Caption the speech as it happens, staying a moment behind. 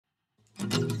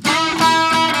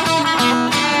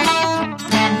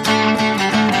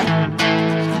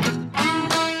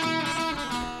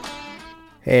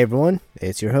Hey everyone,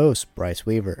 it's your host, Bryce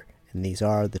Weaver, and these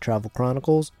are the Travel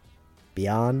Chronicles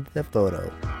Beyond the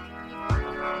Photo.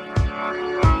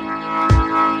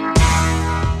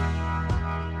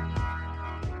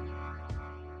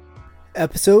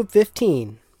 Episode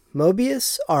 15,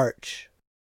 Mobius Arch.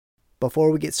 Before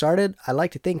we get started, I'd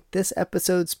like to thank this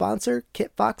episode's sponsor,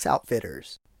 Kit Fox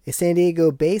Outfitters, a San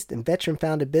Diego-based and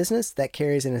veteran-founded business that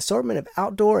carries an assortment of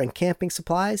outdoor and camping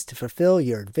supplies to fulfill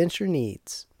your adventure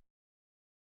needs.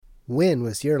 When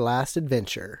was your last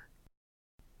adventure?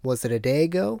 Was it a day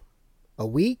ago, a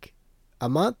week, a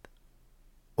month,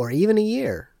 or even a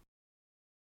year?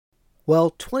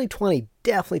 Well, 2020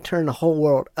 definitely turned the whole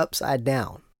world upside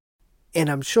down. And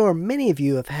I'm sure many of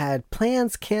you have had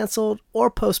plans canceled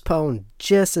or postponed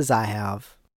just as I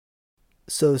have.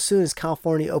 So as soon as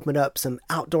California opened up some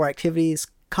outdoor activities,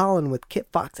 Colin with Kit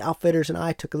Fox Outfitters and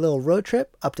I took a little road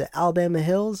trip up to Alabama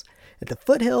Hills at the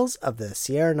foothills of the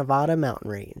Sierra Nevada mountain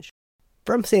range.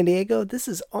 From San Diego, this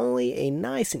is only a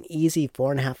nice and easy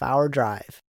 4.5-hour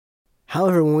drive.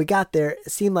 However, when we got there,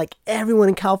 it seemed like everyone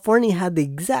in California had the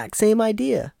exact same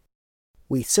idea.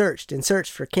 We searched and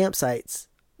searched for campsites,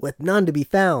 with none to be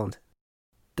found.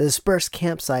 The dispersed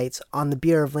campsites on the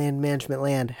Bureau of Land Management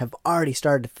land have already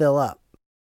started to fill up.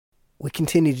 We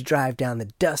continued to drive down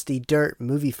the dusty dirt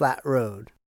movie flat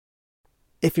road.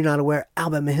 If you're not aware,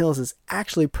 Alabama Hills is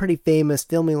actually a pretty famous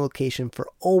filming location for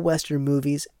old western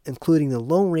movies, including The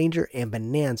Lone Ranger and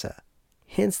Bonanza,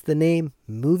 hence the name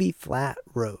Movie Flat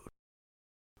Road.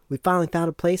 We finally found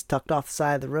a place tucked off the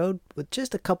side of the road with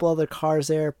just a couple other cars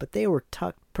there, but they were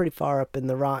tucked pretty far up in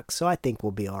the rocks, so I think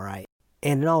we'll be alright.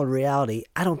 And in all reality,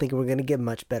 I don't think we're going to get a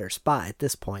much better spot at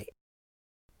this point.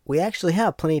 We actually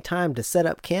have plenty of time to set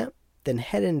up camp, then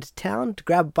head into town to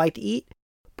grab a bite to eat,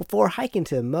 before hiking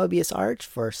to Mobius Arch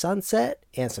for sunset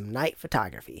and some night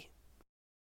photography.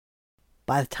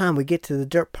 By the time we get to the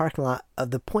dirt parking lot of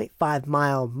the 0.5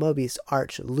 mile Mobius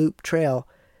Arch Loop Trail,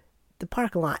 the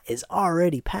parking lot is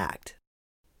already packed.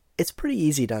 It's pretty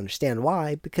easy to understand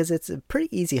why, because it's a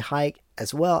pretty easy hike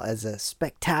as well as a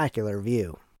spectacular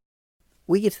view.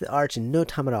 We get to the arch in no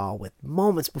time at all, with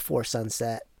moments before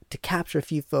sunset to capture a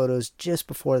few photos just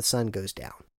before the sun goes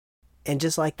down. And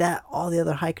just like that, all the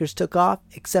other hikers took off,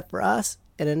 except for us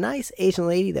and a nice Asian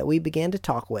lady that we began to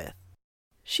talk with.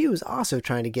 She was also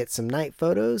trying to get some night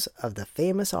photos of the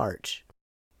famous arch.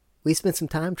 We spent some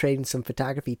time trading some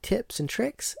photography tips and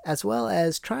tricks, as well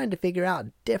as trying to figure out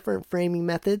different framing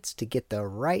methods to get the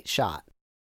right shot.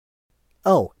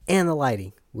 Oh, and the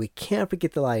lighting. We can't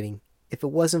forget the lighting. If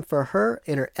it wasn't for her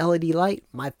and her LED light,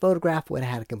 my photograph would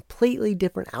have had a completely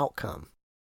different outcome.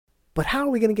 But how are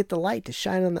we going to get the light to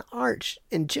shine on the arch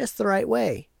in just the right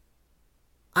way?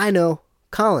 I know.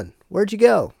 Colin, where'd you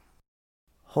go?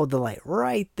 Hold the light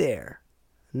right there.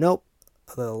 Nope.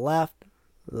 A little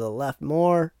left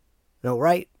more. No,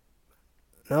 right.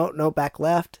 No, back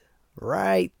left.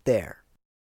 Right there.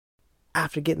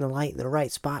 After getting the light in the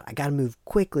right spot, I gotta move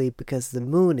quickly because the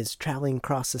moon is traveling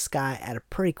across the sky at a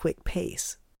pretty quick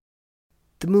pace.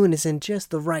 The moon is in just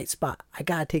the right spot. I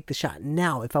gotta take the shot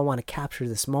now if I want to capture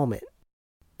this moment.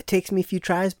 It takes me a few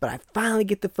tries, but I finally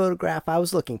get the photograph I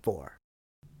was looking for.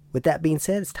 With that being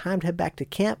said, it's time to head back to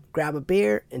camp, grab a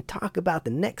beer, and talk about the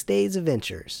next day's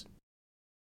adventures.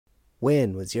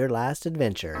 When was your last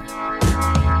adventure?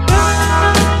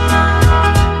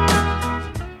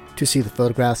 To see the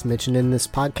photographs mentioned in this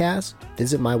podcast,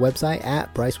 visit my website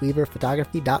at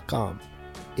bryceweaverphotography.com.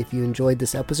 If you enjoyed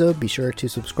this episode, be sure to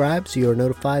subscribe so you are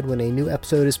notified when a new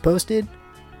episode is posted.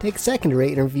 Take a second to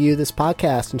rate and review this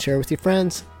podcast and share with your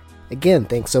friends. Again,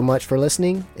 thanks so much for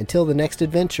listening. Until the next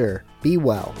adventure, be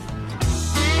well.